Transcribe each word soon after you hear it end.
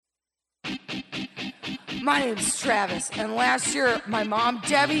My name's Travis, and last year, my mom,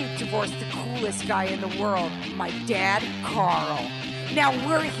 Debbie, divorced the coolest guy in the world, my dad, Carl. Now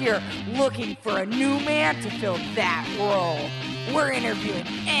we're here looking for a new man to fill that role. We're interviewing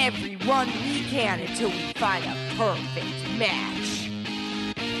everyone we can until we find a perfect match.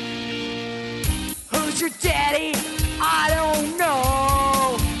 Who's your daddy? I don't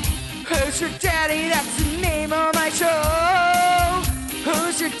know. Who's your daddy? That's the name of my show.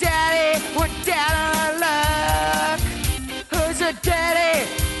 Who's your daddy? We're down on our luck. Who's your daddy?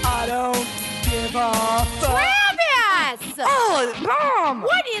 I don't give a fuck. Travis! Oh, Mom!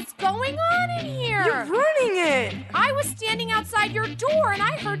 What is going on in here? You're ruining it! I was standing outside your door and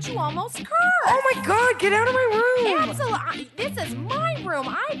I heard you almost curse. Oh my God, get out of my room! Absolutely. This is my room.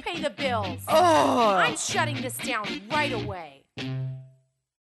 I pay the bills. Oh! I'm shutting this down right away.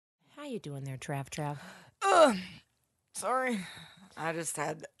 How you doing there, Trav? Sorry. I just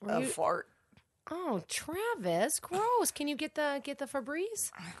had a fart. Oh, Travis, gross. Can you get the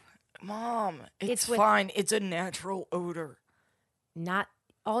Febreze? Mom, it's fine. It's a natural odor. Not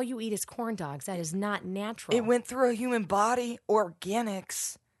all you eat is corn dogs. That is not natural. It went through a human body.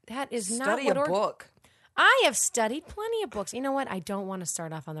 Organics. That is not Study a book. I have studied plenty of books. You know what? I don't want to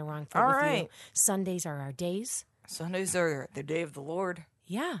start off on the wrong foot with you. Sundays are our days. Sundays are the day of the Lord.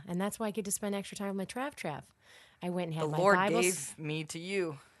 Yeah, and that's why I get to spend extra time with my Trav. I went and had my Lord Bibles. gave me to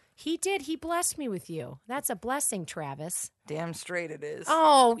you. He did. He blessed me with you. That's a blessing, Travis. Damn straight it is.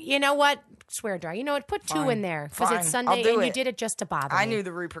 Oh, you know what? Swear jar. You know what? Put two in there because it's Sunday and you did it just to bother me. I knew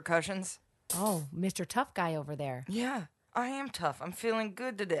the repercussions. Oh, Mr. Tough Guy over there. Yeah, I am tough. I'm feeling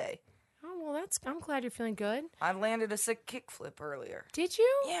good today. Oh, well, I'm glad you're feeling good. I landed a sick kickflip earlier. Did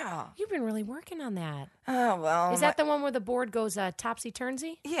you? Yeah. You've been really working on that. Oh, well. Is that the one where the board goes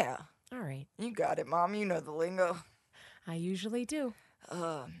topsy-turnsy? Yeah. All right. You got it, Mom. You know the lingo. I usually do.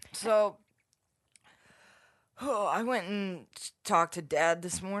 I went and talked to Dad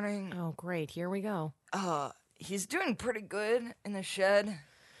this morning. Oh, great. Here we go. He's doing pretty good in the shed.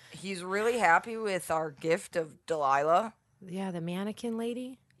 He's really happy with our gift of Delilah. Yeah, the mannequin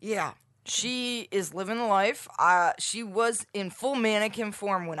lady? Yeah. She is living the life. She was in full mannequin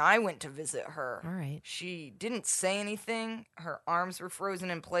form when I went to visit her. All right. She didn't say anything. Her arms were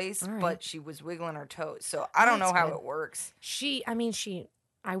frozen in place, right. but she was wiggling her toes. So I don't know how it works.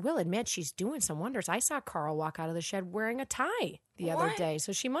 I will admit she's doing some wonders. I saw Carl walk out of the shed wearing a tie the other day.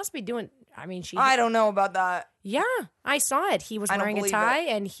 So she must be doing, I don't know about that. Yeah, I saw it. He was wearing a tie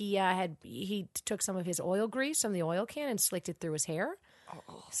and he took some of his oil grease from the oil can and slicked it through his hair.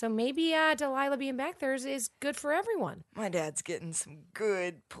 Oh. So maybe Delilah being back there is good for everyone. My dad's getting some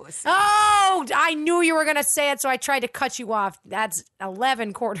good pussy. Oh, I knew you were going to say it, so I tried to cut you off. That's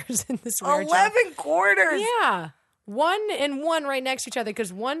 11 quarters in this swear jar. 11 quarters? Yeah. 1 and 1 right next to each other,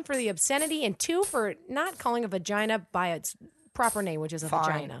 because 1 for the obscenity and 2 for not calling a vagina by its proper name, which is a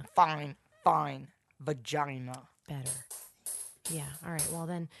vagina. Fine. Vagina. Better. Yeah. All right. Well,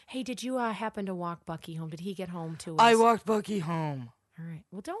 then, hey, did you happen to walk Bucky home? Did he get home too? I walked Bucky home. All right.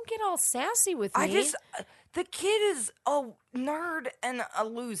 Well, don't get all sassy with me. The kid is a nerd and a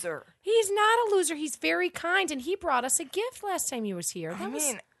loser. He's not a loser. He's very kind, and he brought us a gift last time he was here.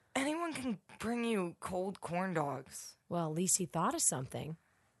 Anyone can bring you cold corn dogs. Well, at least he thought of something.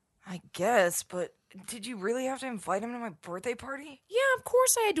 I guess, but did you really have to invite him to my birthday party? Yeah, of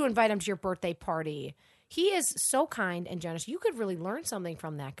course I had to invite him to your birthday party. He is so kind and generous. You could really learn something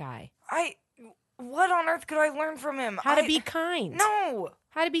from that guy. What on earth could I learn from him? How to be kind. No.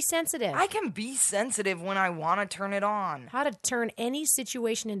 How to be sensitive. I can be sensitive when I want to turn it on. How to turn any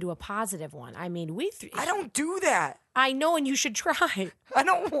situation into a positive one. I mean, I don't do that. I know, and you should try. I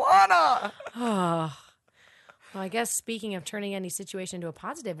don't wanna. Well, I guess speaking of turning any situation into a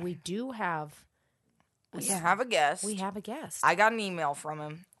positive, we do have... We have a guest. We have a guest. I got an email from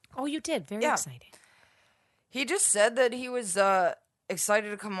him. Oh, you did? Very exciting. He just said that he was excited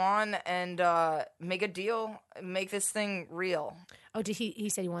to come on and make a deal, make this thing real. Oh, did he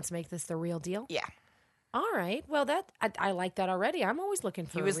said he wants to make this the real deal? Yeah. All right. Well, I like that already. I'm always looking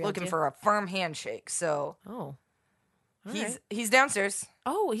for a real deal. He was looking for a firm handshake, so... Oh. He's downstairs.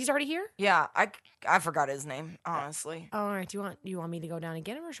 Oh, he's already here? Yeah, I forgot his name, honestly. All right. Do you want me to go down and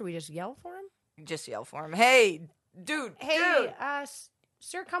get him, or should we just yell for him? Just yell for him. Hey, dude. Hey,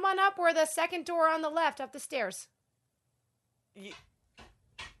 sir, come on up. We're the second door on the left, up the stairs.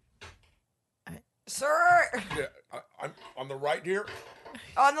 Sir. Yeah, I'm on the right here.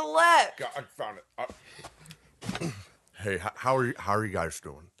 On the left. I found it. Hey, how are you guys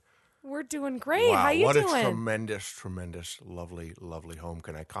doing? We're doing great. Wow, How you doing? What a tremendous, lovely home.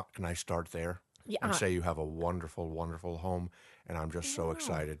 Can I start there? Yeah. And say you have a wonderful, wonderful home, and I'm just so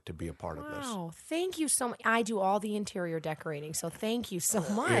excited to be a part of this. Wow, thank you so much. I do all the interior decorating, so thank you so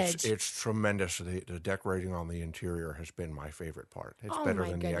much. It's tremendous. The decorating on the interior has been my favorite part. It's better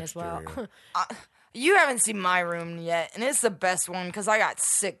than the exterior. Well, You haven't seen my room yet, and it's the best one because I got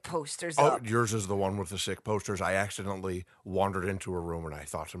sick posters up. Yours is the one with the sick posters. I accidentally wandered into a room, and I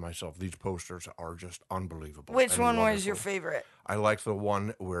thought to myself, these posters are just unbelievable. Which one wonderful. was your favorite? I like the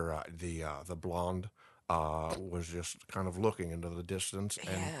one where the blonde was just kind of looking into the distance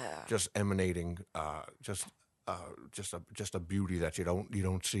and just emanating just a beauty that you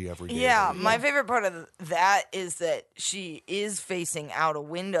don't see every day. Yeah, my favorite part of that is that she is facing out a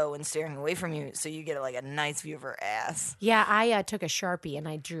window and staring away from you, so you get like a nice view of her ass. yeah, I took a Sharpie and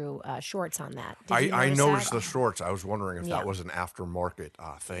I drew shorts on that. Did you I noticed that? the shorts. I was wondering if that was an aftermarket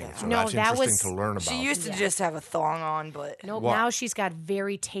thing. So No, that's that interesting was- to learn about. She used to just have a thong on, but Nope, Wow. now she's got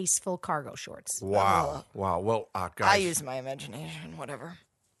very tasteful cargo shorts. Wow. Well, guys, I use my imagination, whatever.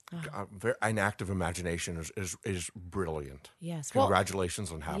 an active imagination is brilliant. Yes. Well, Congratulations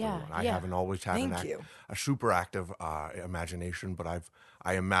on having yeah, one. I yeah. haven't always had Thank you. a super active imagination, but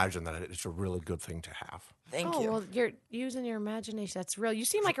I imagine that it's a really good thing to have. Thank oh, you. well, you're using your imagination. That's real. You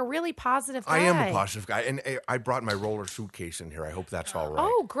seem like a really positive guy. I am a positive guy, and I brought my roller suitcase in here. I hope that's all right.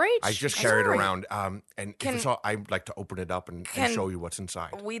 Oh, great. I just carried it Sure. around, and if it's all, I'd like to open it up and show you what's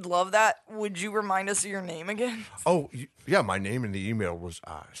inside. We'd love that. Would you remind us of your name again? Oh, yeah, my name in the email was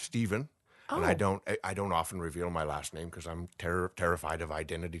Stephen, and I Oh. don't often reveal my last name because I'm terrified of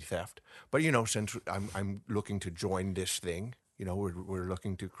identity theft. But since I'm looking to join this thing, we're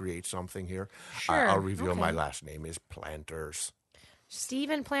looking to create something here. Sure, I'll reveal my okay. last name is Planters.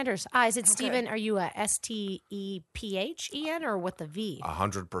 Stephen Planters. Is it Stephen? Are you a STEPHEN or with the V?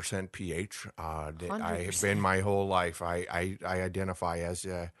 100% PH. I have 100%. been my whole life. I identify as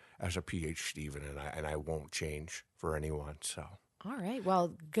a PH Stephen, and I won't change for anyone. So All right.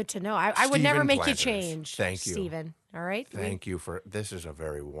 Well, good to know. I would never Stephen make you Planters. change. Thank you. Stephen. All right. thank you for this. Is a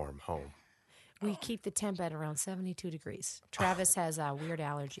very warm home. We keep the temp at around 72 degrees. Travis has weird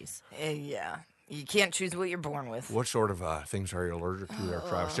allergies. Yeah. You can't choose what you're born with. What sort of things are you allergic to there,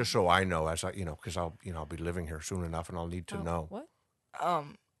 Travis? Just so I know, because I'll be living here soon enough, and I'll need to know. What?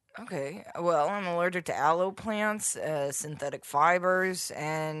 Okay. Well, I'm allergic to aloe plants, synthetic fibers,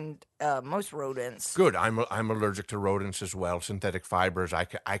 and most rodents. Good. I'm allergic to rodents as well. Synthetic fibers, I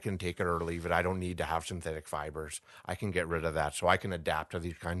can take it or leave it. I don't need to have synthetic fibers. I can get rid of that, so I can adapt to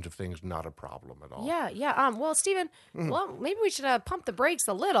these kinds of things. Not a problem at all. Yeah. Well, Stephen, well, maybe we should pump the brakes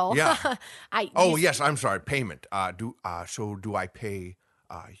a little. Yeah. You- Yes. I'm sorry. Payment. Do I pay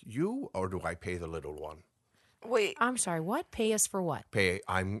you or do I pay the little one? Wait. I'm sorry. What? Pay us for what?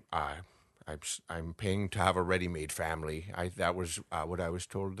 I'm paying to have a ready-made family. That was what I was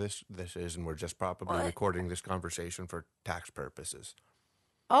told this is, and we're just probably recording this conversation for tax purposes.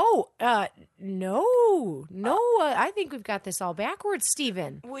 Oh, no. I think we've got this all backwards,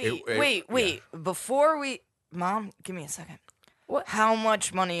 Stephen. Wait. Before we... Mom, give me a second. What? How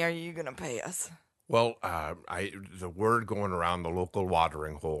much money are you going to pay us? Well, the word going around the local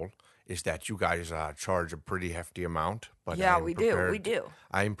watering hole is that you guys charge a pretty hefty amount. But Yeah, I'm we prepared- do.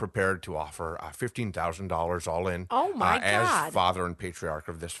 I'm prepared to offer $15,000 all in. Oh, my God. As father and patriarch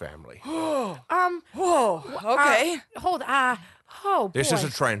of this family. Whoa. Okay. Hold. Oh, boy. This is a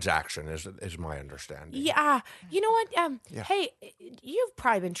transaction, is my understanding. Yeah. You know what? Hey, you've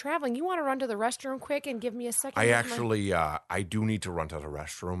probably been traveling. You want to run to the restroom quick and give me a second? I actually, I do need to run to the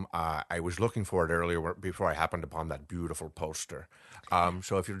restroom. I was looking for it earlier before I happened upon that beautiful poster.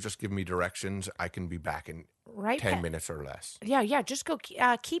 So if you'll just give me directions, I can be back in Right 10 back. minutes or less. Yeah. Just go.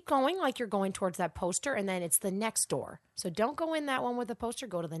 Keep going like you're going towards that poster, and then it's the next door. So don't go in that one with the poster.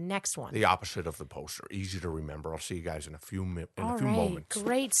 Go to the next one. The opposite of the poster. Easy to remember. I'll see you guys in a few All right. moments.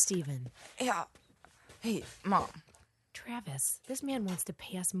 Great, Stephen. Yeah. Hey, Mom. Travis, this man wants to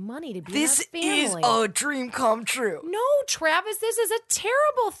pay us money to be This in our is family. a dream come true. No, Travis, this is a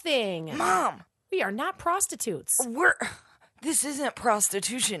terrible thing. Mom, We are not prostitutes. this isn't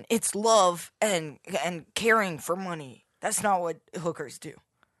prostitution. It's love and caring for money. That's not what hookers do.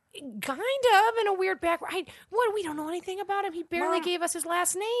 Kind of in a weird background. We don't know anything about him. He barely Mom, gave us his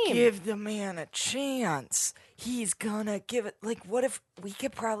last name. Give the man a chance. He's gonna give it. Like, what if we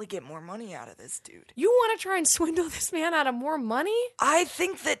could probably get more money out of this dude? You want to try and swindle this man out of more money? I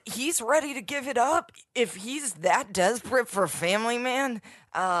think that he's ready to give it up. If he's that desperate for family, man,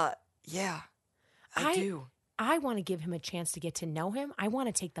 yeah, I do. I want to give him a chance to get to know him. I want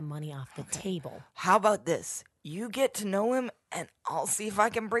to take the money off the table. How about this? You get to know him, and I'll see if I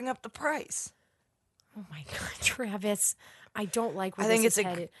can bring up the price. Oh my God, Travis! I don't like where I think this it's is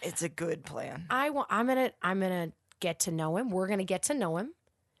headed. it's a good plan. I'm gonna get to know him. We're going to get to know him.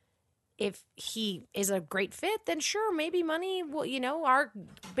 If he is a great fit, then sure, maybe money will, our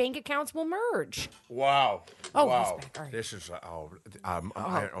bank accounts will merge. Wow. Oh, wow. he's back. All right. This is,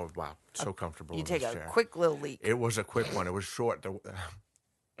 wow. So comfortable You in take this a chair. quick little leak. It was a quick one. It was short.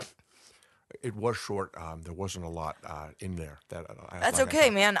 It was short. There wasn't a lot in there. That's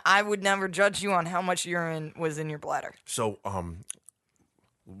okay, man. I would never judge you on how much urine was in your bladder. So,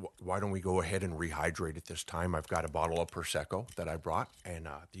 why don't we go ahead and rehydrate it this time? I've got a bottle of Prosecco that I brought, and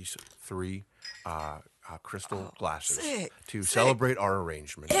these 3 crystal glasses to celebrate our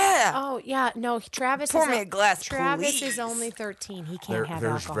arrangement. Yeah. Oh, yeah. No, Travis Pour me a glass, Travis please. is only 13. He can't have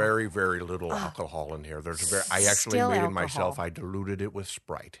There's alcohol. very, very little alcohol in here. I actually Still made it alcohol. myself. I diluted it with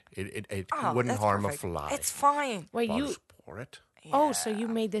Sprite. It wouldn't that's harm perfect. a fly. It's fine. Wait, I'll you? just pour it. Oh, so you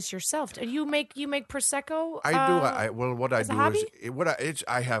made this yourself? You make Prosecco? I do. Well, what I as a do hobby? is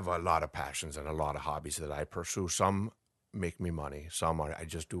I have a lot of passions and a lot of hobbies that I pursue. Some make me money. Some I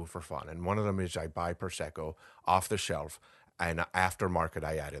just do it for fun. And one of them is I buy Prosecco off the shelf, and aftermarket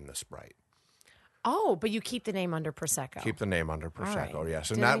I add in the Sprite. Oh, but you keep the name under Prosecco. Keep the name under Prosecco, right.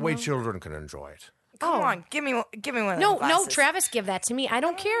 yes, and Did that I way know? children can enjoy it. Come on, give me one of No, those glasses. Travis, give that to me. I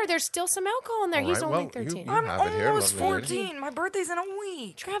don't care. There's still some alcohol in there. All He's right, only well, 13. you I'm have it here, almost lovely lady. 14. My birthday's in a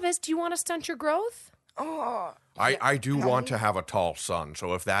week. Travis, do you want to stunt your growth? Oh, I do want to have a tall son,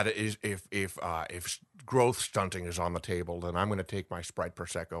 so if that is if growth stunting is on the table, then I'm going to take my Sprite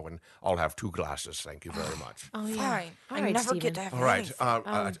Prosecco and I'll have 2 glasses. Thank you very much. Oh, yeah. fine. All I right, never Steven. get to have All right,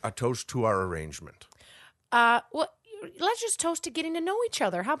 anything. a toast to our arrangement. Well, let's just toast to getting to know each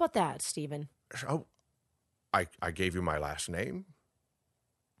other. How about that, Stephen? Oh, I gave you my last name.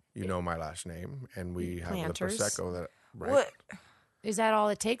 You know my last name, and we have Planters. the Prosecco. That right? What? Is that all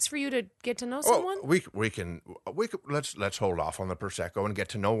it takes for you to get to know someone? Oh, we can let's hold off on the Prosecco and get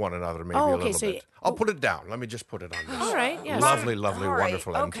to know one another maybe Oh, a okay, little so bit. I'll put it down. Let me just put it on this. All right, yes. Lovely, All right,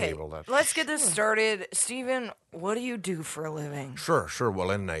 wonderful end okay. table. Let's get this started. Steven, what do you do for a living? Sure.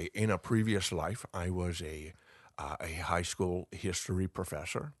 Well, in a previous life, I was a high school history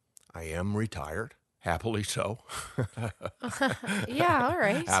professor. I am retired, happily so. Yeah, all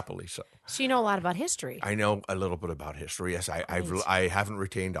right. Happily so. So you know a lot about history. I know a little bit about history. Yes, I haven't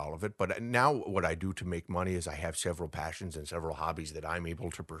retained all of it, but now what I do to make money is I have several passions and several hobbies that I'm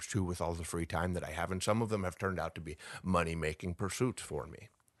able to pursue with all the free time that I have, and some of them have turned out to be money-making pursuits for me.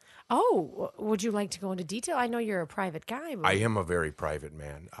 Oh, would you like to go into detail? I know you're a private guy. But... I am a very private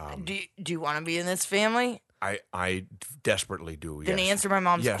man. Do you want to be in this family? I desperately do. Then yes. answer my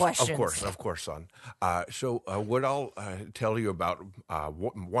mom's yes, questions. Of course, son. So what I'll tell you about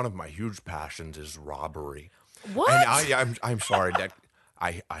one of my huge passions is robbery. What? And I'm sorry that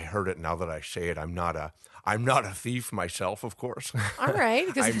I heard it. Now that I say it, I'm not a thief myself, of course. All right,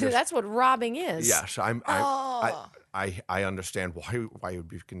 because that's what robbing is. Yes, I understand why you'd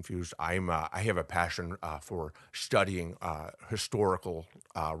be confused. I have a passion for studying historical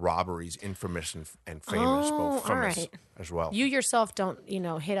robberies, infamous and famous, both famous right. as well. You yourself don't,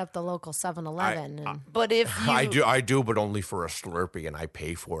 hit up the local 7-Eleven. But if you... I do, but only for a Slurpee, and I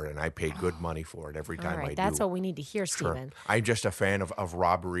pay for it, and I pay good money for it every time All right, I do. that's what we need to hear, Sure. Stephen. I'm just a fan of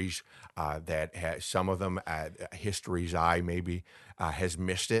robberies that some of them, History's Eye maybe has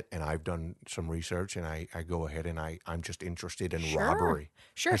missed it, and I've done some research, and I go ahead and I'm just interested in robbery,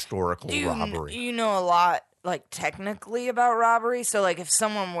 historical robbery. You know a lot, like, technically about robbery? So, like, if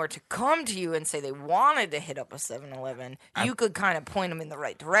someone were to come to you and say they wanted to hit up a 7-Eleven, you could kind of point them in the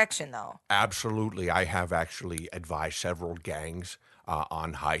right direction, though. Absolutely. I have actually advised several gangs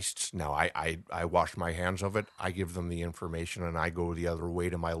on heists. Now, I wash my hands of it. I give them the information, and I go the other way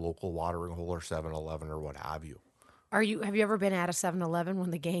to my local watering hole or 7-Eleven or what have you. Have you ever been at a 7-Eleven when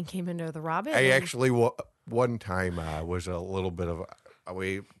the gang came in to rob it? I actually, one time was a little bit of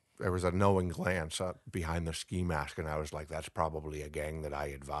there was a knowing glance behind the ski mask, and I was like, that's probably a gang that I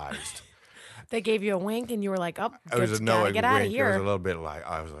advised. They gave you a wink, and you were like, "Oh, It was a knowing get out of wink. It here." was a little bit like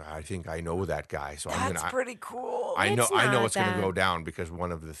I think I know that guy, so That's pretty cool. I know It's I know not it's going to that. go down because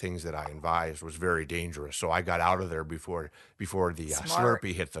one of the things that I advised was very dangerous. So I got out of there before the Smart.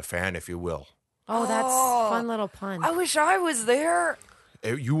 Slurpee hit the fan, if you will. Oh, that's a fun little pun. I wish I was there.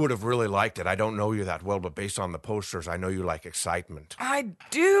 You would have really liked it. I don't know you that well, but based on the posters, I know you like excitement. I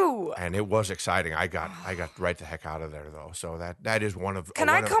do. And it was exciting. I got right the heck out of there though. So that is one of. Can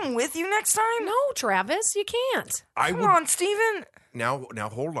I come with you next time? No, Travis, you can't. Come on, Steven. Now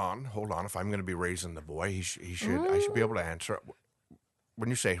hold on. If I'm going to be raising the boy, I should be able to answer. When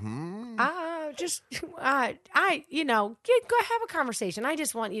you say go Go have a conversation. I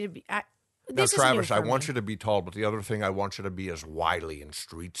just want you to be. Now, Travis, I want you to be tall, but the other thing I want you to be is wily and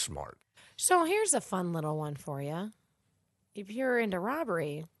street smart. So here's a fun little one for you. If you're into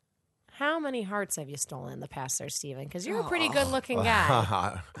robbery, how many hearts have you stolen in the past there, Stephen? Because you're a pretty good-looking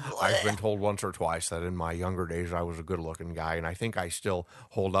guy. I've been told once or twice that in my younger days I was a good-looking guy, and I think I still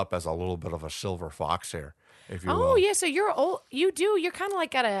hold up as a little bit of a silver fox here, if you will. Yeah, so you're old. You do. You're kind of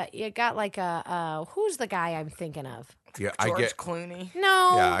like who's the guy I'm thinking of? Yeah, George Clooney.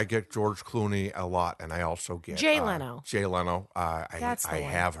 No. Yeah, I get George Clooney a lot, and I also get Jay Leno. Jay Leno. That's the I one.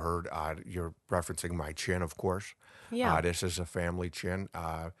 have heard you're referencing my chin, of course. Yeah. This is a family chin,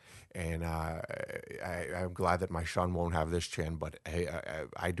 and I'm glad that my son won't have this chin, but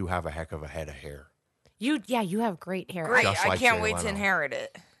I do have a heck of a head of hair. You have great hair. Great. Just I like can't Jay wait to Leno. inherit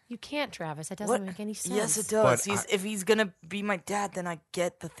it. You can't, Travis. That doesn't make any sense. Yes, it does. But If he's going to be my dad, then I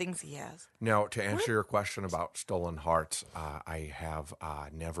get the things he has. Now, to answer your question about stolen hearts, I have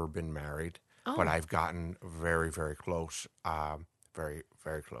never been married, but I've gotten very, very close. Very,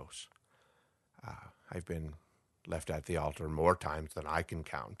 very close. I've been left at the altar more times than I can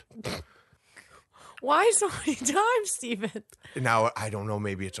count. Why so many times, Stephen? Now, I don't know.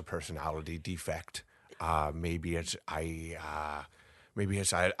 Maybe it's a personality defect. Maybe it's I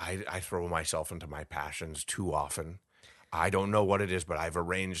throw myself into my passions too often. I don't know what it is, but I've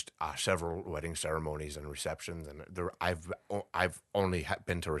arranged several wedding ceremonies and receptions, and I've only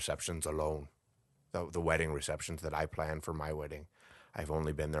been to receptions alone. The wedding receptions that I planned for my wedding, I've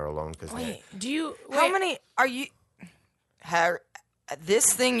only been there alone because. How many are you?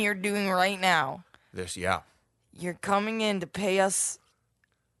 This thing you're doing right now. You're coming in to pay us.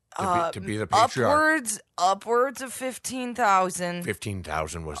 To be the patriarch. Upwards of 15,000.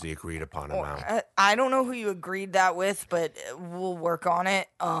 15,000 was the agreed upon amount. I don't know who you agreed that with, but we'll work on it.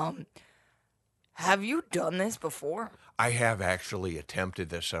 Have you done this before? I have actually attempted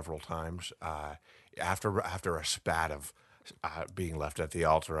this several times. After a spat of being left at the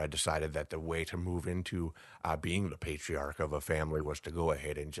altar, I decided that the way to move into being the patriarch of a family was to go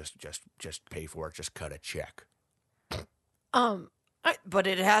ahead and just pay for it, just cut a check. But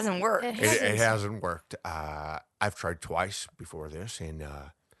it hasn't worked. It hasn't worked. I've tried twice before this, and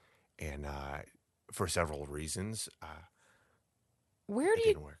for several reasons,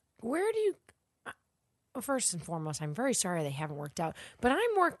 didn't work. Where do you? First and foremost, I'm very sorry they haven't worked out. But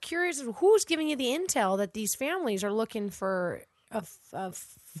I'm more curious of who's giving you the intel that these families are looking for a father.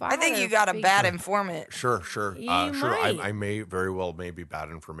 I think you got a bad informant. Sure. might. I may very well may be bad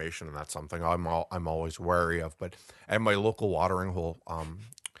information, and that's something I'm always wary of. But at my local watering hole,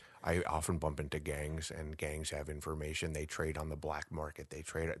 I often bump into gangs, and gangs have information. They trade on the black market.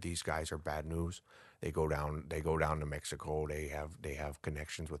 These guys are bad news. They go down to Mexico. They have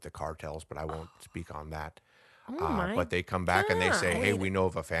connections with the cartels, but I won't speak on that. But they come back and they say, "Hey, we know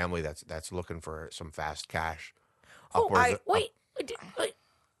of a family that's looking for some fast cash." Oh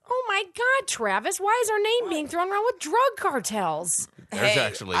my God, Travis! Why is our name being thrown around with drug cartels?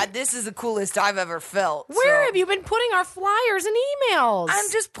 This is the coolest I've ever felt. Where have you been putting our flyers and emails?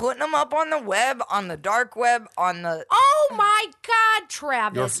 I'm just putting them up on the web, on the dark web, on the. Oh my God,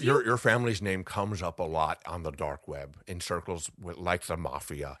 Travis! Your family's name comes up a lot on the dark web in circles like the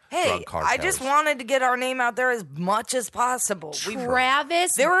mafia. Hey, drug cartels. I just wanted to get our name out there as much as possible.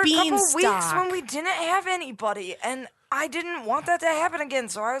 Travis, there were a couple Beanstalk. weeks when we didn't have anybody, and I didn't want that to happen again.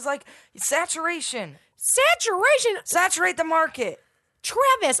 So I was like, saturation. Saturate the market.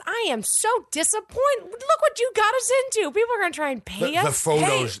 Travis, I am so disappointed. Look what you got us into. People are going to try and pay us. The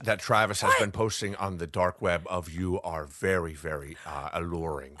photos that Travis has been posting on the dark web of you are very, very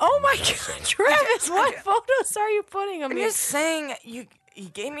alluring. Oh my God, Travis, what photos are you putting of me? I'm just saying, you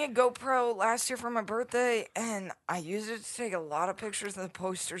gave me a GoPro last year for my birthday, and I used it to take a lot of pictures of the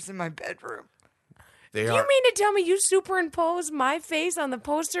posters in my bedroom. You mean to tell me you superimposed my face on the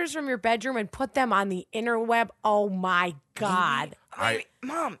posters from your bedroom and put them on the interweb? Oh my God!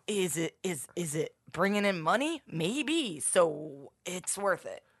 Mom, is it bringing in money? Maybe. So it's worth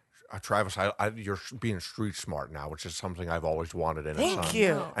it. Travis, you're being street smart now, which is something I've always wanted in a son. Thank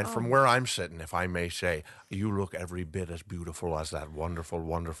you. And from where I'm sitting, if I may say, you look every bit as beautiful as that wonderful,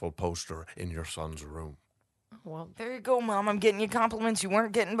 wonderful poster in your son's room. Well, there you go, Mom. I'm getting you compliments you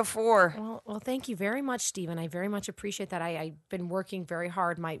weren't getting before. Well, thank you very much, Stephen. I very much appreciate that. I've been working very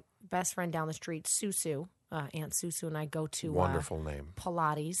hard. My best friend down the street, Susu, Aunt Susu, and I go to wonderful name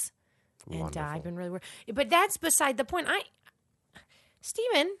Pilates, wonderful. And I've been really working. But that's beside the point.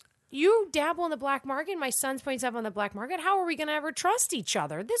 Stephen, you dabble in the black market. My son's putting stuff on the black market. How are we going to ever trust each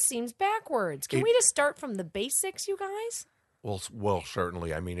other? This seems backwards. Can we just start from the basics, you guys? Well,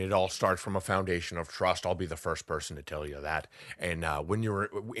 certainly. I mean, it all starts from a foundation of trust. I'll be the first person to tell you that. And when you're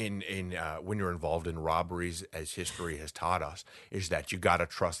when you're involved in robberies, as history has taught us, is that you got to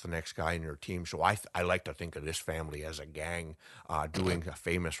trust the next guy in your team. So I like to think of this family as a gang doing a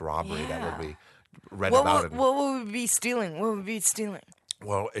famous robbery that would be read about it. What would we be stealing? What would we be stealing?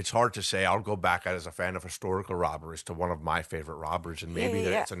 Well, it's hard to say. I'll go back as a fan of historical robberies to one of my favorite robberies, and maybe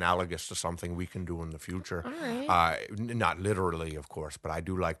it's analogous to something we can do in the future. All right. Not literally, of course, but I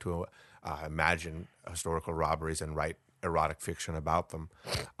do like to imagine historical robberies and write erotic fiction about them.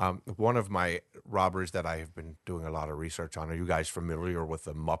 One of my robberies that I have been doing a lot of research on, are you guys familiar with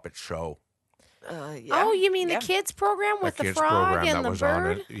the Muppet Show? Yeah. Oh, you mean the kids program with the kids frog program and that the was bird? on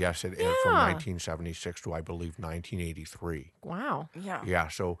it. Yes, it aired from 1976 to, I believe, 1983. Wow. Yeah. Yeah,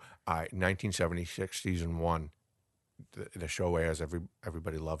 so 1976, season 1, the show airs.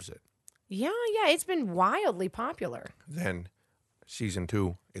 Everybody loves it. Yeah, it's been wildly popular. Then season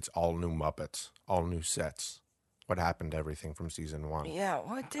 2, it's all new Muppets, all new sets. What happened to everything from season 1? Yeah,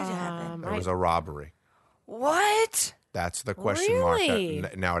 what did happen? There was a robbery. What? That's the question Really?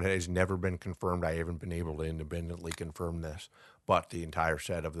 mark. Now, it has never been confirmed. I haven't been able to independently confirm this. But the entire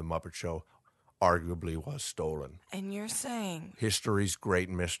set of The Muppet Show arguably was stolen. And you're saying... History's great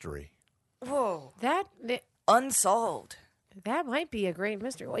mystery. Whoa. That Unsolved. might be a great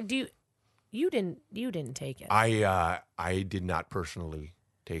mystery. What, you didn't take it? I did not personally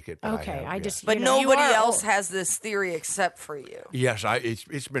take it. But Okay, I have, yes. But you know, nobody you are else old. has this theory except for you. Yes,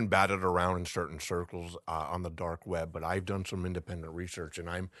 it's been batted around in certain circles on the dark web, but I've done some independent research, and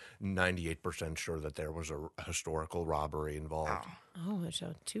I'm 98% sure that there was a historical robbery involved. Oh,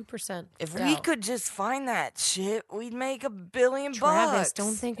 so 2%. If we could just find that shit, we'd make $1 billion Travis, bucks.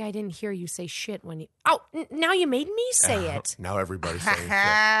 don't think I didn't hear you say shit when you. Oh, now you made me say it. Now everybody's saying,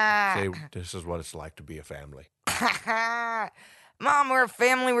 say, this is what it's like to be a family. Mom, we're a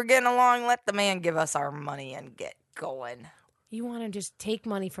family. We're getting along. Let the man give us our money and get going. You want to just take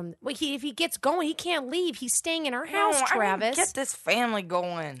money from? Well, if he gets going, he can't leave. He's staying in our No, house, I wanna Travis. get this family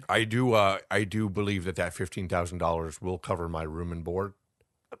going. I do believe that $15,000 will cover my room and board.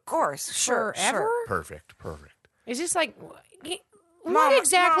 Of course, sure, Forever? sure. Perfect. It's just like, Mom,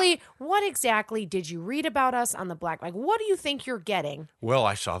 what exactly did you read about us on the black? Like, what do you think you're getting? Well,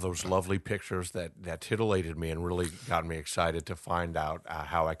 I saw those lovely pictures that titillated me and really got me excited to find out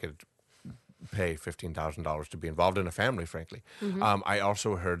how I could pay $15,000 to be involved in a family, frankly. Mm-hmm. I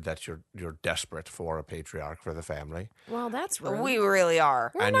also heard that you're desperate for a patriarch for the family. Well, that's rude. We really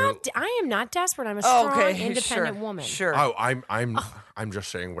are. We're and not. I am not desperate. I'm a strong, independent woman. Sure. Oh, I'm just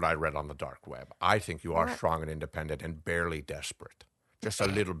saying what I read on the dark web. I think you are strong and independent and barely desperate. Just a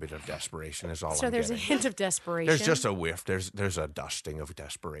little bit of desperation is all So I'm there's a getting. hint of desperation. There's just a whiff. There's a dusting of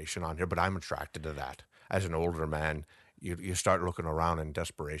desperation on here, but I'm attracted to that. As an older man, you start looking around, and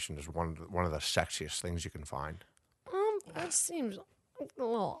desperation is one of the sexiest things you can find. That seems a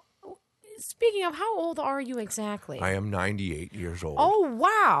little. Speaking of, how old are you exactly? I am 98 years old. Oh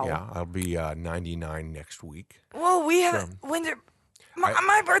wow! Yeah, I'll be 99 next week. Well, we have. Sure. When did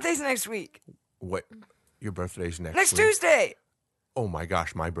my birthday's next week? What? Your birthday's next Next week? Tuesday. Oh my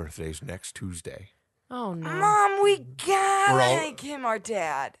gosh, my birthday's next Tuesday. Oh no, Mom, we gotta We're all- make him our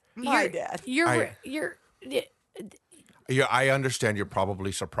dad. My dad. You're. Yeah, I understand you're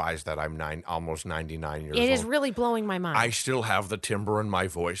probably surprised that I'm almost 99 years old. It is really blowing my mind. I still have the timbre in my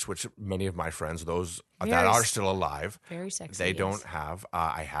voice, which many of my friends, those that Very are s- still alive, Very sexy. they yes. don't have.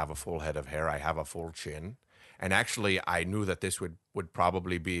 I have a full head of hair. I have a full chin. And actually, I knew that this would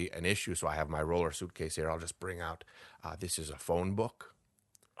probably be an issue, so I have my roller suitcase here. I'll just bring out, this is a phone book.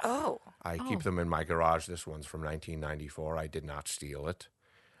 Oh. I keep them in my garage. This one's from 1994. I did not steal it.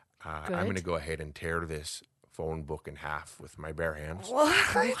 I'm Good. going to go ahead and tear this phone book in half with my bare hands, What?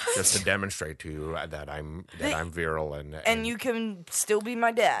 just to demonstrate to you that I'm virile And you can still be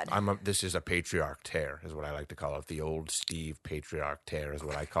my dad. This is a patriarch tear, is what I like to call it. The old Steve patriarch tear is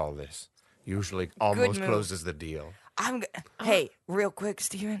what I call this. Usually almost move. closes the deal. Hey, real quick,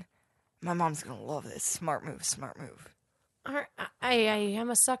 Steven. My mom's gonna love this. Smart move, smart move. I am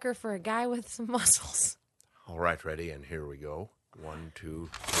a sucker for a guy with some muscles. All right, ready? And here we go. 1, 2,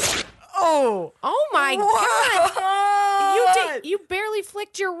 3. Oh! Oh my God! You barely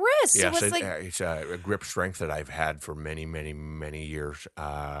flicked your wrist. Yes, it was like it's a grip strength that I've had for many, many, many years.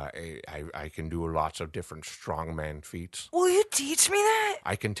 I can do lots of different strongman feats. Will you teach me that?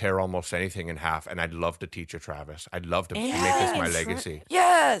 I can tear almost anything in half, and I'd love to teach you, Travis. I'd love to make Anything this my in front- legacy.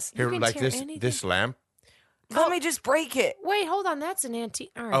 Yes. Here, can like tear anything? this lamp. Let me just break it. wait, hold on, that's an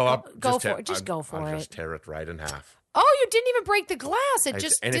antique. All right, I'll go just for tear- it. Just go for I'll it. just tear it right in half. Oh, you didn't even break the glass. It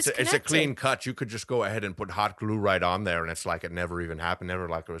just disconnected. It's a clean cut. You could just go ahead and put hot glue right on there, and it's like it never even happened. Never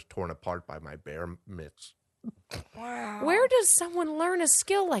like it was torn apart by my bare mitts. Wow. Where does someone learn a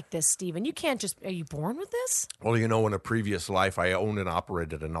skill like this, Stephen? You can't just... Are you born with this? Well, in a previous life, I owned and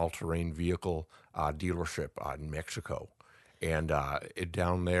operated an all-terrain vehicle dealership in Mexico. And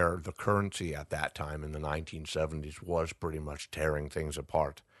down there, the currency at that time in the 1970s was pretty much tearing things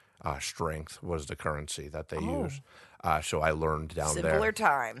apart. Strength was the currency that they used. So I learned down there.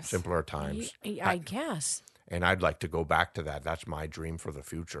 Simpler times. I guess. And I'd like to go back to that. That's my dream for the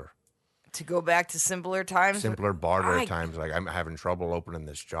future. To go back to simpler times? Simpler barter times. Like, I'm having trouble opening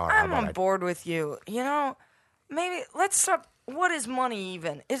this jar. I'm on board with you. Maybe let's stop. What is money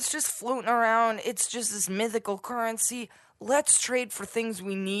even? It's just floating around. It's just this mythical currency. Let's trade for things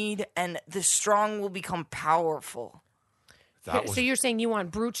we need, and the strong will become powerful. So you're saying you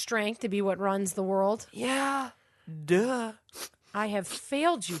want brute strength to be what runs the world? Yeah. Duh. I have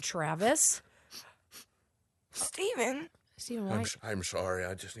failed you, Travis. Stephen, why? I'm sorry.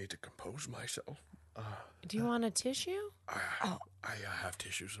 I just need to compose myself. Do you want a tissue? I have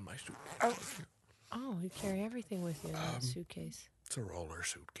tissues in my suitcase. Oh, you carry everything with you in that suitcase. It's a roller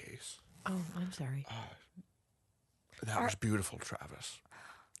suitcase. Oh, I'm sorry. That was beautiful, Travis.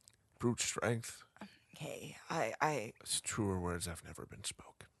 Brute strength. Hey, It's truer words have never been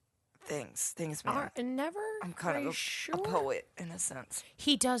spoken. Thanks, man. Never? I'm kind of sure? a poet in a sense.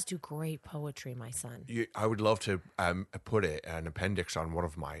 He does do great poetry, my son. I would love to put an appendix on one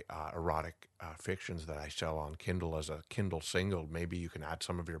of my erotic fictions that I sell on Kindle as a Kindle single. Maybe you can add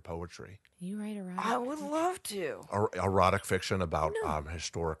some of your poetry. You write erotic? I would love to. Erotic fiction about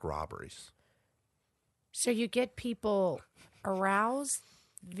historic robberies. So you get people aroused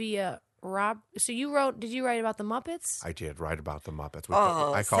via So did you write about the Muppets? I did write about the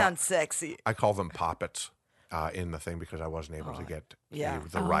Muppets. Sounds sexy. I call them Poppets in the thing because I wasn't able to get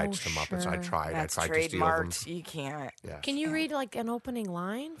the rights to Muppets. Sure. I tried. That's I tried to steal them. trademarked. You can't. Yes. Can you read like an opening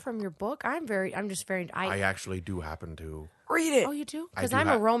line from your book? I actually do happen to. Read it. Oh, you do? Because I'm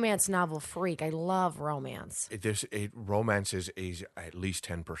a romance novel freak. I love romance. Romance is at least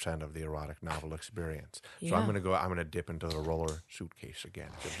 10% of the erotic novel experience. So Yeah. I'm going to dip into the roller suitcase again.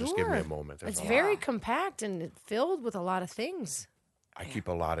 Just give me a moment. It's very compact and filled with a lot of things. I keep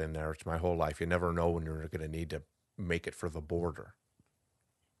a lot in there. It's my whole life. You never know when you're going to need to make it for the border.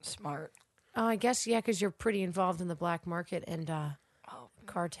 Smart. Oh, I guess, yeah, because you're pretty involved in the black market and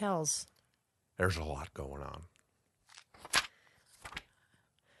cartels. There's a lot going on.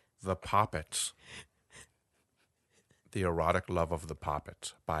 The Poppets. The Erotic Love of the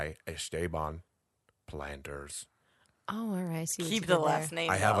Poppets by Esteban Planters. Oh, all right. I see what Keep you the did last there.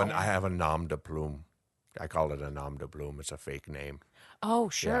 name. I have a nom de plume. I call it a nom de plume. It's a fake name. Oh,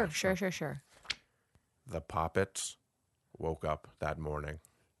 sure, Yeah. sure. The Poppets woke up that morning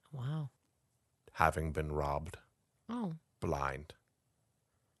Wow. having been robbed, Oh. blind.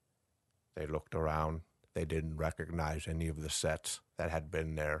 They looked around. They didn't recognize any of the sets that had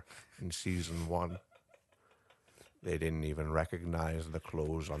been there in season 1. They didn't even recognize the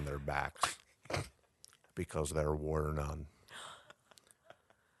clothes on their backs because there were none.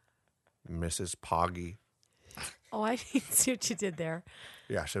 Mrs. Poggy. Oh, I see what you did there.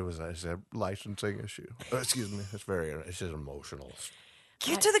 Yes, it's a licensing issue. Excuse me. It's just emotional.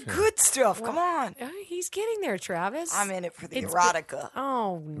 Get to the good stuff. Come on. He's getting there, Travis. I'm in it for the erotica.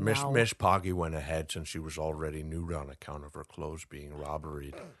 Oh, no. Miss Poggy went ahead since she was already nude on account of her clothes being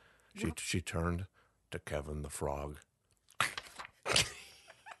robberied. She turned to Kevin the Frog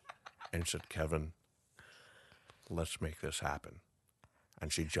and said, "Kevin, let's make this happen."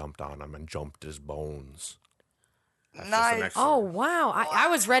 And she jumped on him and jumped his bones. Nice. Oh, wow. I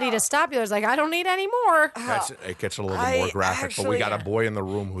was ready to stop you. I was like, I don't need any more. It gets a little more graphic, but we got a boy in the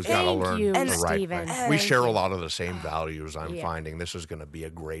room who's got to learn you, the right Stephen. way. We share a lot of the same values. I'm finding this is going to be a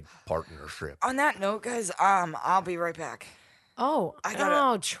great partnership. On that note, guys, I'll be right back. Oh,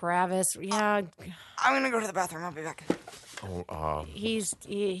 Travis. Yeah. I'm gonna go to the bathroom. I'll be back. He's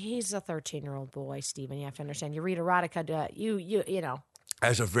a 13-year-old boy, Stephen. You have to understand. You read erotica, you know.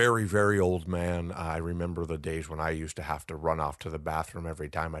 As a very, very old man, I remember the days when I used to have to run off to the bathroom every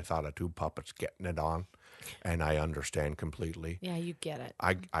time I thought of 2 puppets getting it on, and I understand completely. Yeah, you get it.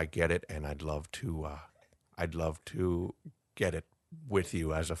 I get it, and I'd love to get it with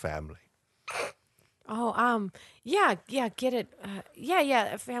you as a family. Oh, yeah, get it.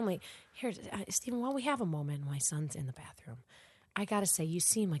 Yeah, family. Here, Stephen, while we have a moment, my son's in the bathroom. I gotta say, you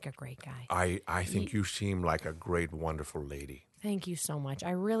seem like a great guy. I think you seem like a great, wonderful lady. Thank you so much. I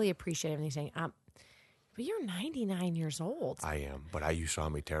really appreciate everything you're saying. But you're 99 years old. I am, but you saw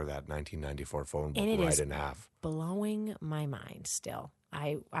me tear that 1994 phone book And it right is in half. blowing my mind still.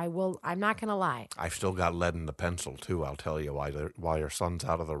 I'm not going to lie. I've still got lead in the pencil, too. I'll tell you while your son's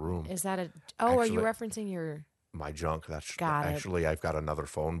out of the room. Is that are you referencing your... My junk. That's Got it. actually, I've got another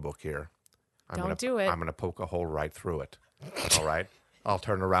phone book here. Don't do it. I'm going to poke a hole right through it. All right? I'll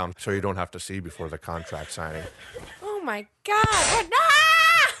turn around so you don't have to see before the contract signing. Oh, my God. What?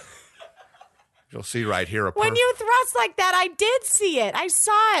 You'll see right here. When you thrust like that, I did see it. I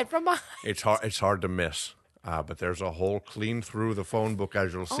saw it from behind. It's hard to miss. But there's a hole clean through the phone book,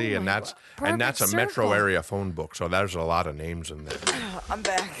 as you'll see, and that's a metro area phone book. So there's a lot of names in there. I'm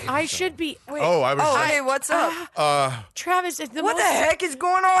back. I should be. Wait, Hey, what's up? Travis, What the heck is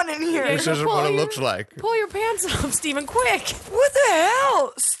going on in here? This isn't what it looks like. Pull your pants up, Stephen, quick. What the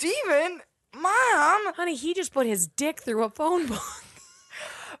hell? Steven? Mom? Honey, he just put his dick through a phone book.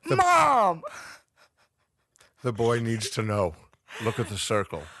 Mom! The boy needs to know. Look at the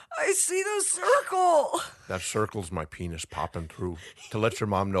circle. I see the circle. That circle's my penis popping through. To let your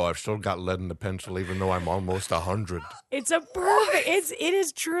mom know I've still got lead in the pencil, even though I'm almost 100. It's a perfect. It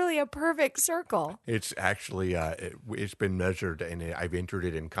is truly a perfect circle. It's actually it's been measured, and I've entered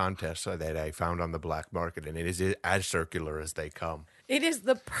it in contests that I found on the black market, and it is as circular as they come. It is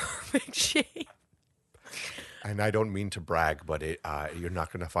the perfect shape. And I don't mean to brag, but you're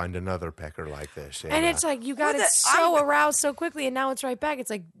not going to find another pecker like this. And it's like you got it so aroused so quickly, and now it's right back. It's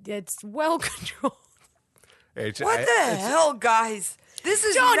like it's well controlled. What the hell, guys? This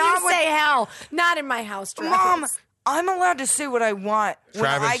is Don't not you say hell. Not in my house, Travis. Mom, I'm allowed to say what I want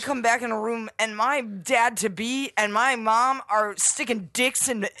Travis. when I come back in a room and my dad-to-be and my mom are sticking dicks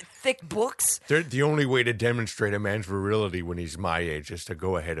in thick books. The only way to demonstrate a man's virility when he's my age is to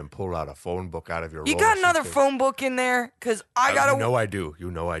go ahead and pull out a phone book out of your You roller got another suitcase. phone book in there? Because I got to... You know I do.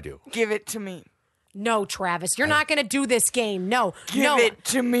 You know I do. Give it to me. No, Travis, you're not going to do this game. No, Give it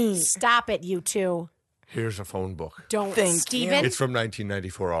to me. Stop it, you two. Here's a phone book. Don't, Thank Steven. It's from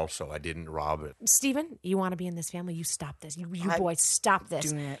 1994 also. I didn't rob it. Steven, you want to be in this family? You stop this. You boys, stop this.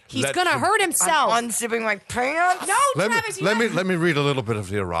 doing it. He's going to hurt himself. I'm unzipping my pants. No, Travis, let me read a little bit of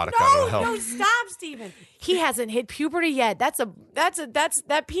the erotica. No, It'll help. no, stop, Steven. He hasn't hit puberty yet.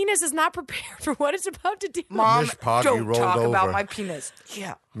 That penis is not prepared for what it's about to do. Mom, Miss Poggy don't rolled talk about over. my penis.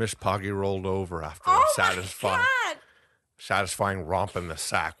 Yeah. Miss Poggy rolled over after Oh a satisfying romp in the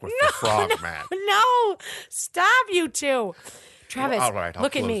sack with the frog man. No, stop, you two. Travis, All right, I'll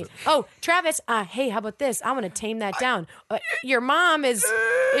look at close me. it. Oh, Travis, hey, how about this? I'm going to tame that down. Your mom is.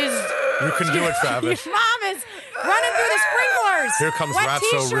 You can do it, Travis. Your mom is running through the sprinklers. Here comes Wet Ratso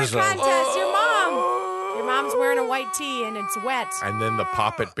t-shirt Rizzo. contest. Your mom's wearing a white tee and it's wet. And then the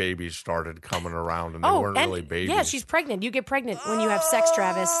Poppet babies started coming around, and they weren't and really babies. yeah, she's pregnant. You get pregnant when you have sex,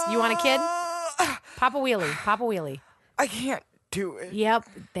 Travis. You want a kid? Pop a wheelie. Pop a wheelie. I can't do it. Yep,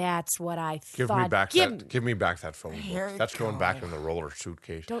 that's what I Give thought. me back that phone Here book. you That's going go. back in the roller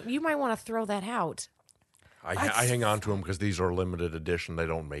suitcase. You might want to throw that out. I hang on to them because these are limited edition. They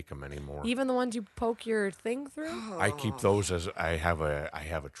don't make them anymore. Even the ones you poke your thing through? I keep those as I have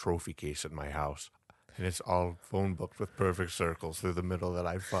a trophy case at my house, and it's all phone books with perfect circles through the middle that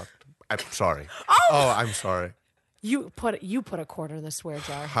I fucked. I'm sorry. Oh, I'm sorry. You put a quarter in the swear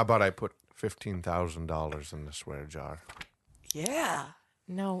jar. How about I put $15,000 in the swear jar? Yeah.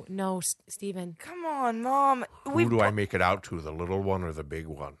 No, Steven. Come on, Mom. Who do I make it out to, the little one or the big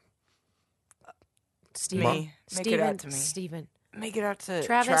one? Steven. Me. Make it out to me. Steven. Make it out to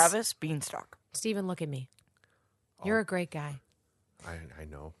Travis? Travis Beanstalk. Steven, look at me. You're a great guy. I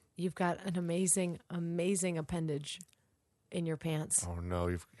know. You've got an amazing, amazing appendage in your pants. Oh no,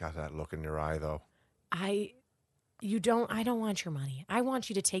 you've got that look in your eye though. I don't want your money. I want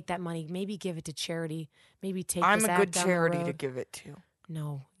you to take that money, maybe give it to charity, maybe take I'm this a act good down the charity to road. give it to.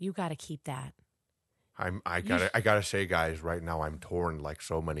 No, you got to keep that. I gotta say, guys, right now I'm torn like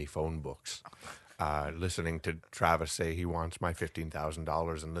so many phone books. Listening to Travis say he wants my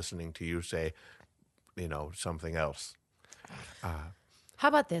 $15,000 and listening to you say, something else. How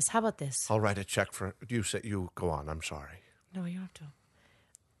about this? I'll write a check for you. You go on. I'm sorry. No, you don't have to.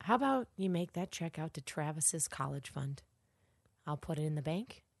 How about you make that check out to Travis's college fund? I'll put it in the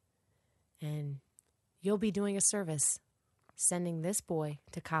bank, and you'll be doing a service sending this boy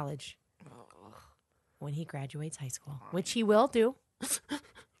to college when he graduates high school, which he will do.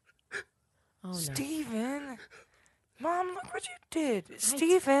 Oh, no. Steven. Mom, look what you did.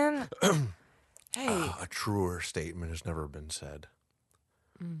 Steven. Hey. A truer statement has never been said.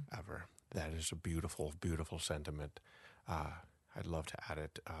 Ever. That is a beautiful, beautiful sentiment. I'd love to add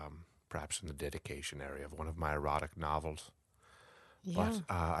it perhaps in the dedication area of one of my erotic novels. Yeah.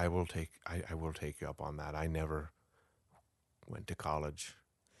 But I will take you up on that. I never went to college.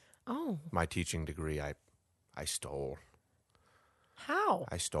 Oh, My teaching degree, I stole. how?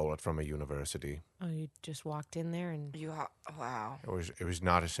 I stole it from a university. Oh, you just walked in there and Wow. It was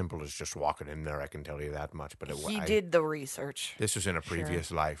not as simple as just walking in there. I can tell you that much. But He did the research. This was in a previous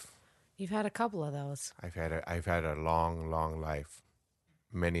life. you've had a couple of those. I've had a long, long life.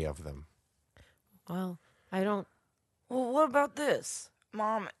 Many of them. Well, I don't. Well, what about this,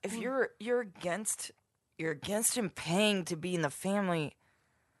 Mom? If you're against him paying to be in the family,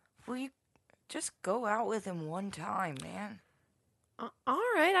 will you just go out with him one time, man? All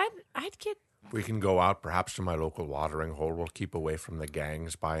right, I'd get. We can go out perhaps to my local watering hole. We'll keep away from the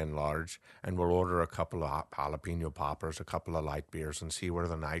gangs by and large, and we'll order a couple of jalapeno poppers, a couple of light beers, and see where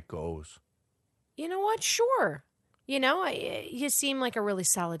the night goes. You know what? Sure. You know, you seem like a really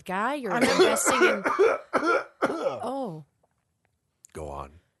solid guy. You're investing in. Oh, Go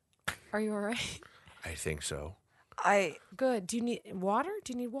on. are you all right? I think so. Good. Do you need water?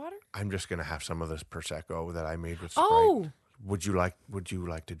 Do you need water? I'm just going to have some of this Prosecco that I made with Sprite. Oh, Would you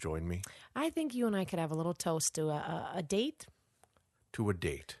like to join me? I think you and I could have a little toast to a date. To a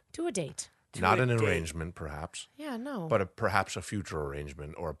date. To a date. Not a an date. arrangement, perhaps, Yeah, no. but perhaps a future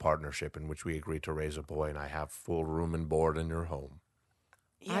arrangement or a partnership in which we agree to raise a boy and I have full room and board in your home.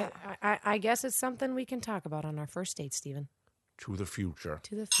 Yeah. I guess it's something we can talk about on our first date, Stephen. To the future.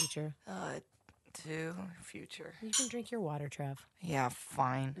 To the future. To future. You can drink your water, Trav. Yeah,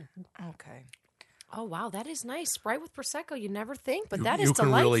 fine. Okay. Oh, wow, that is nice. Sprite with Prosecco, you never think, but You- that is you can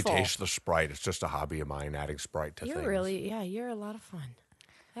delightful. really taste the Sprite. It's just a hobby of mine, adding Sprite to You're things. you're a lot of fun.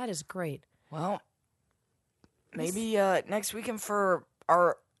 That is great. Well, maybe next weekend for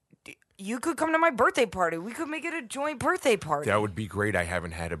you could come to my birthday party. We could make it a joint birthday party. That would be great. I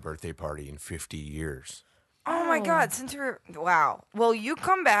haven't had a birthday party in 50 years. Oh my God! Since you're wow. Well, you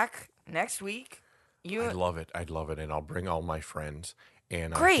come back next week. I'd love it. And I'll bring all my friends.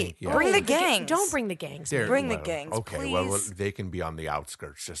 And Great. I think, yeah, Bring the gangs. Don't bring the gangs. they're- bring the well, gangs, Okay, well, please. they can be on the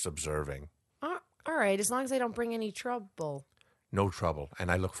outskirts, just observing. All right, as long as they don't bring any trouble. No trouble. And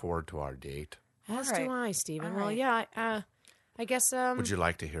I look forward to our date. As All right. do I, Stephen. All Well, right. yeah, I guess. Would you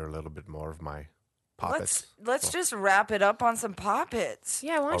like to hear a little bit more of my Poppets? Let's just wrap it up on some Poppets.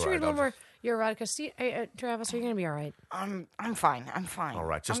 Yeah, why don't All you read right, a little I'll more your erotica? See, Travis, are you going to be all right? I'm fine. I'm fine. All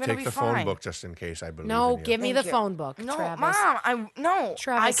right, just I'm gonna take be the phone fine. book just in case I believe No, in you. give me Thank the you. phone book, No, Travis. Mom. I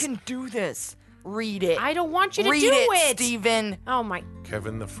Travis. can do this. Read it. I don't want you to Read do it, it. Steven. Oh, my.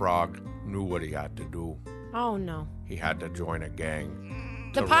 Kevin the Frog knew what he had to do. Oh, no. He had to join a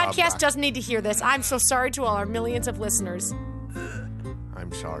gang. The to rob podcast banks. doesn't need to hear this. I'm so sorry to all our millions of listeners.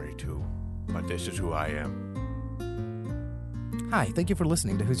 I'm sorry, too. But this is who I am. Hi, thank you for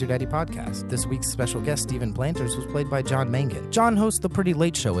listening to Who's Your Daddy podcast. This week's special guest, Stephen Planters, was played by John Mangan. John hosts The Pretty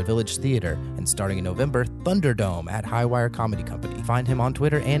Late Show at Village Theater, and starting in November, Thunderdome at Highwire Comedy Company. Find him on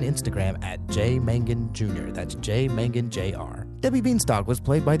Twitter and Instagram at JMangan Jr. That's JMangan Jr. Debbie Beanstalk was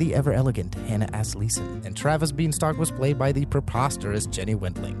played by the ever-elegant Hannah Asleason, and Travis Beanstalk was played by the preposterous Jenny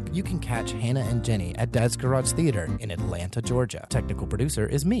Wendling. You can catch Hannah and Jenny at Dad's Garage Theater in Atlanta, Georgia. Technical producer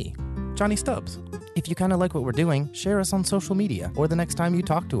is me, Johnny Stubbs. If you kind of like what we're doing, share us on social media or the next time you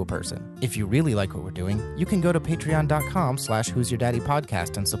talk to a person. If you really like what we're doing, you can go to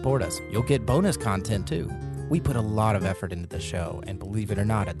patreon.com/who'syourdaddypodcast and support us. You'll get bonus content too. We put a lot of effort into the show, and believe it or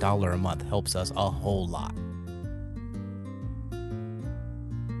not, $1 a month helps us a whole lot.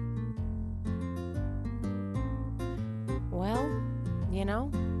 Well, you know,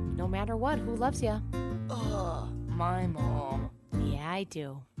 no matter what, who loves you? Ugh, my mom. Yeah, I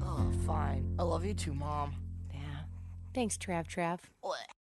do. Ugh, fine. I love you too, Mom. Yeah. Thanks, Trav. Blech.